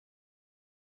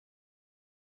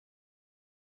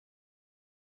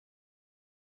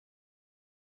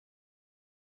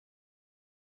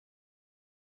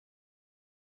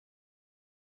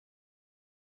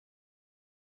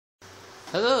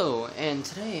Hello, and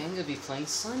today I'm going to be playing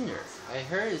Slender. I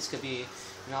heard it's going to be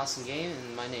an awesome game,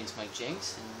 and my name's Mike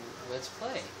Jinx, and let's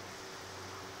play.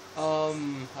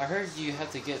 I heard you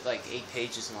have to get like 8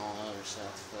 pages and all other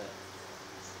stuff, but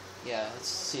yeah, let's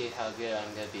see how good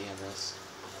I'm going to be in this.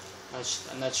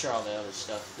 I'm not sure all the other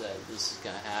stuff that this is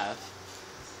going to have.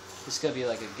 It's going to be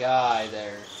like a guy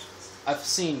there. I've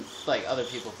seen like other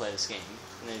people play this game,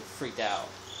 and they freaked out.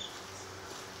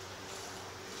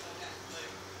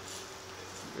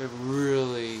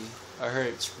 I heard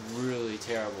it's really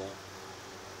terrible.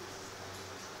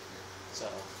 So,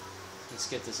 let's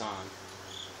get this on.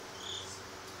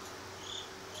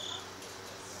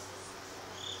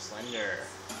 Slender.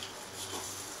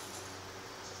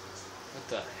 What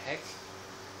the heck?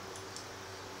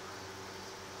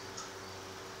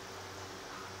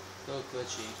 So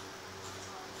glitchy.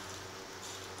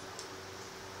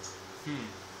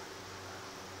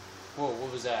 Whoa,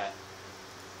 what was that?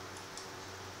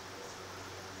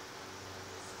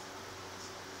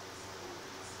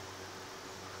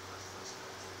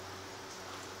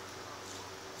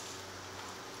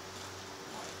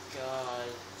 God.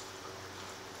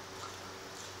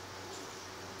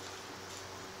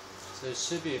 So there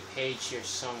should be a page here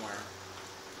somewhere.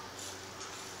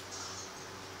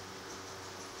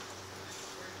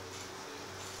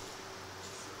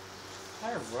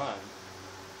 How to run?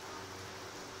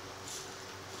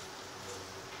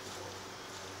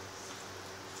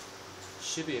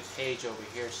 Should be a page over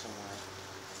here somewhere.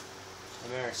 I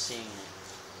remember seeing it.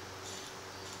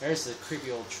 There's the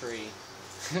creepy old tree.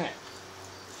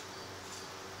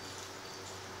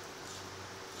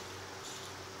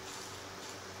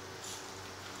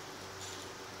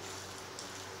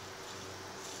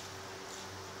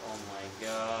 Oh my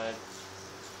god.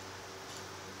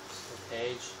 The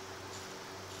page.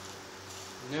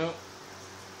 Nope.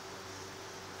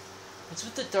 What's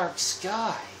with the dark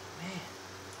sky? Man.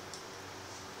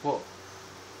 Whoa.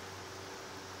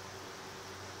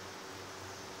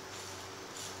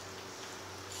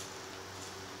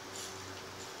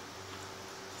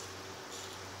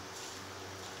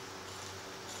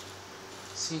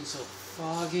 Seems so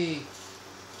foggy.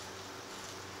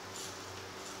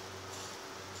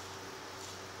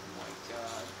 Oh my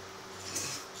god.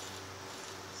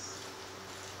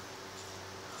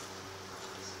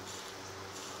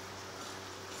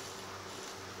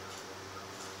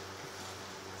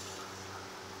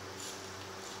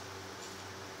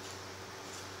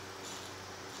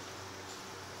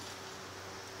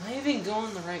 Am I even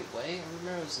going the right way? I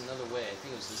remember it was another way. I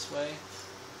think it was this way.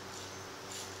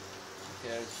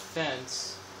 Okay, there's a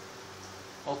fence.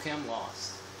 Okay, I'm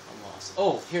lost. I'm lost.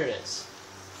 Oh, here it is.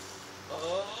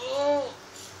 Oh!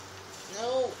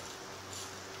 No!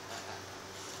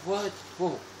 What?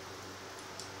 Whoa.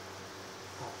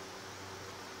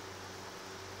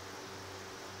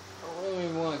 I don't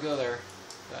even want to go there,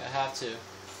 but I have to.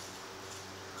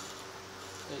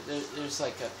 There's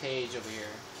like a page over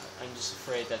here. I'm just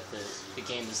afraid that the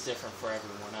game is different for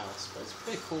everyone else, but it's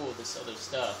pretty cool, this other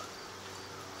stuff.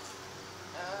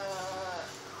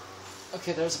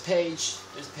 Okay, there's a page.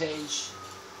 There's a page.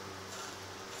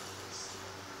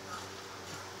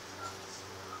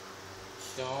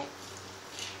 Don't.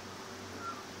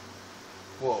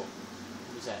 Whoa.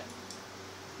 What was that?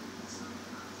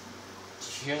 Did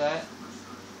you hear that?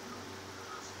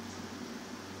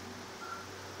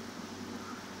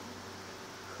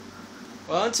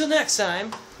 Well, until next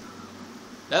time,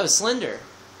 that was Slender.